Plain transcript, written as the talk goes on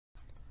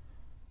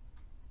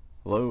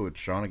Hello, it's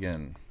Sean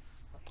again.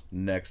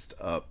 Next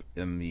up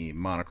in the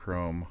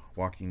monochrome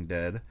Walking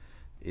Dead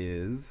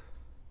is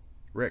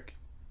Rick.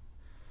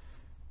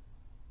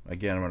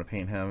 Again, I'm going to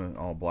paint him in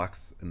all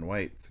blacks and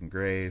whites and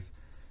grays.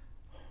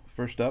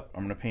 First up,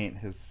 I'm going to paint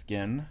his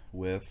skin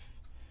with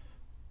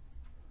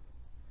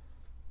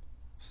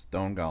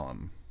Stone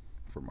Golem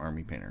from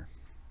Army Painter.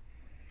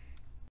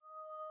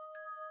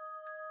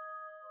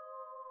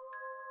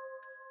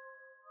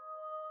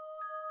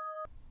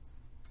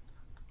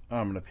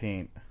 I'm going to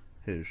paint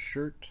his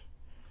shirt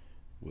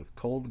with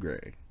Cold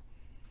Gray.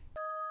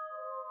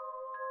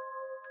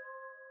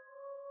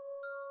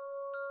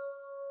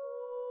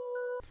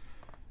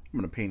 I'm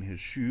going to paint his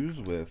shoes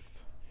with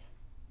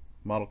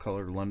Model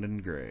Color London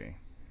Gray.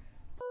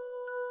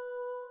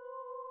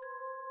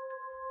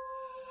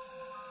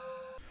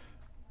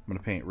 I'm going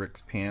to paint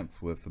Rick's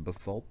pants with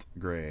Basalt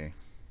Grey.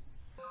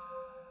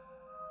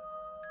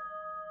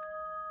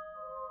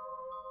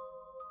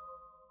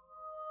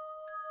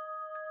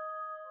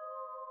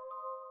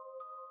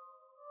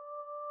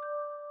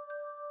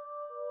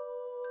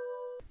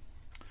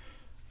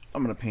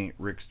 I'm going to paint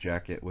Rick's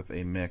jacket with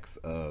a mix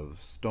of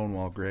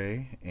Stonewall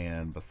Grey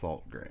and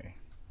Basalt Grey.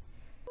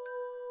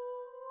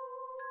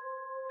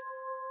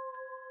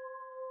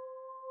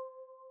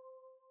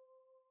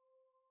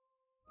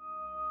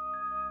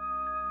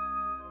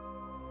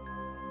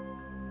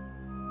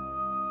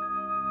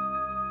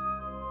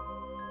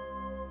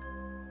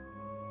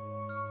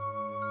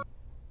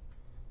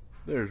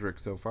 There's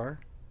Rick so far.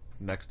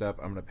 Next up,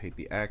 I'm going to paint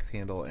the axe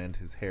handle and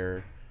his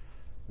hair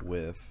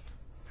with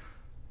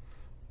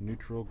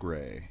neutral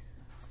gray.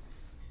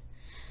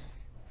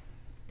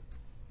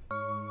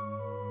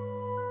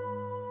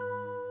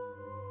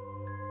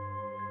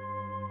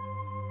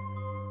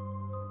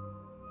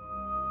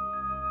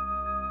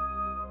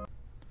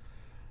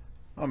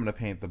 I'm going to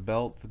paint the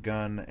belt, the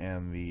gun,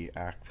 and the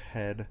axe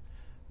head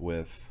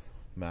with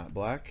matte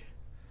black,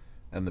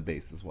 and the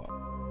base as well.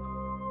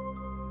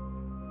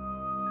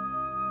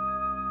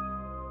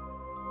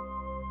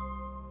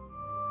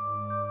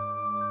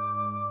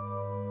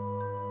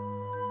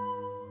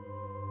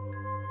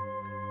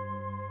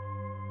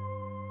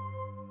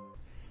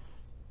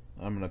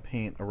 I'm going to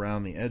paint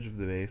around the edge of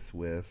the base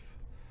with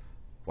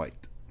white.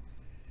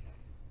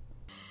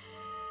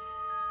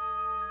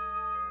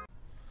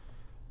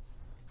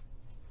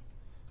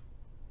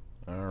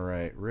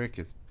 Alright, Rick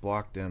is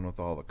blocked in with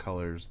all the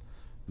colors.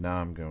 Now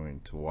I'm going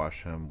to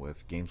wash him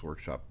with Games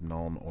Workshop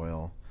Nuln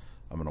Oil.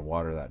 I'm going to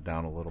water that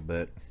down a little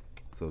bit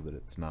so that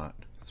it's not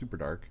super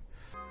dark.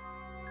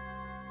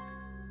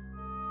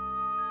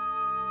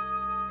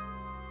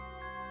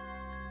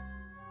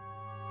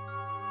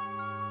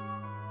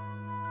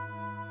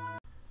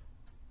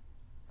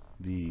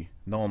 The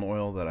Nuln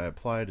Oil that I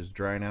applied is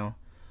dry now.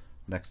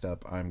 Next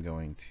up, I'm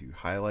going to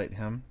highlight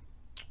him.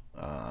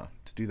 To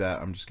do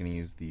that, I'm just going to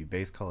use the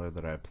base color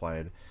that I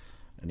applied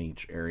in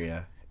each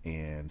area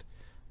and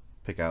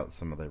pick out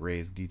some of the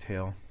raised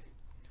detail,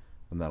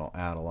 and that'll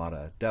add a lot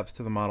of depth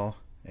to the model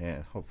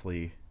and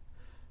hopefully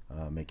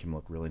make him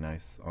look really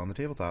nice on the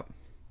tabletop.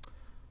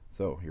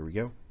 So here we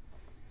go.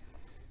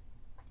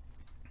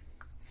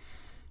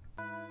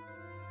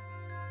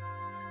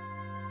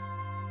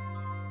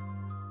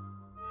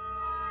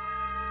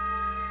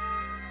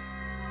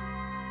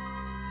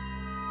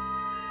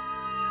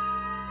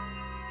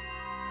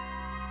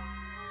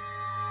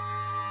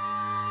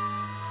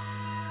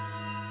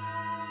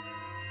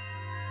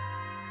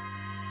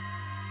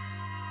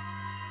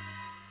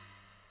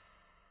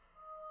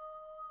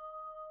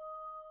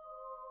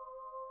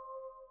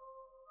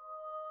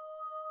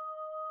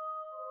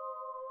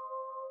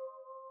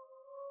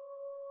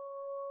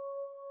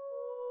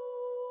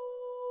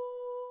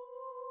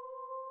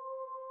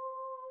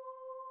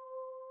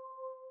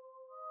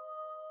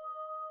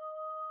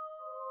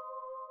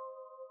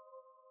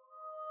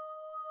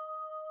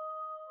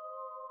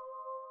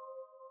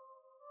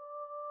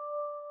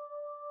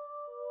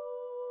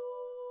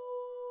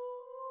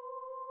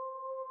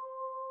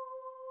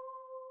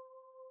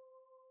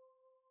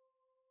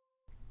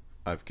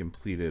 I've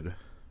completed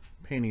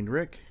painting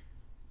Rick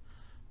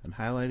and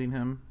highlighting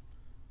him.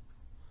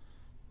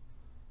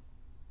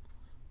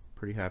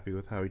 Pretty happy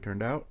with how he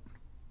turned out.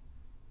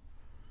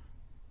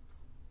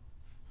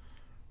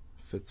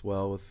 Fits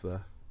well with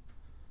the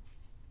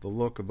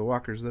look of the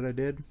walkers that I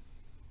did.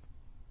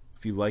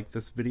 If you like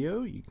this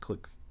video, you can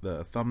click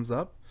the thumbs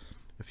up.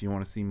 If you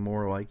want to see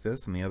more like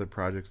this and the other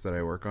projects that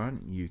I work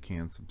on, you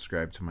can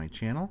subscribe to my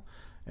channel.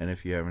 And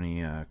if you have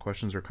any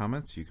questions or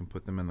comments, you can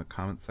put them in the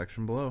comment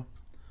section below.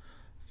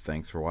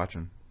 Thanks for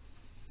watching.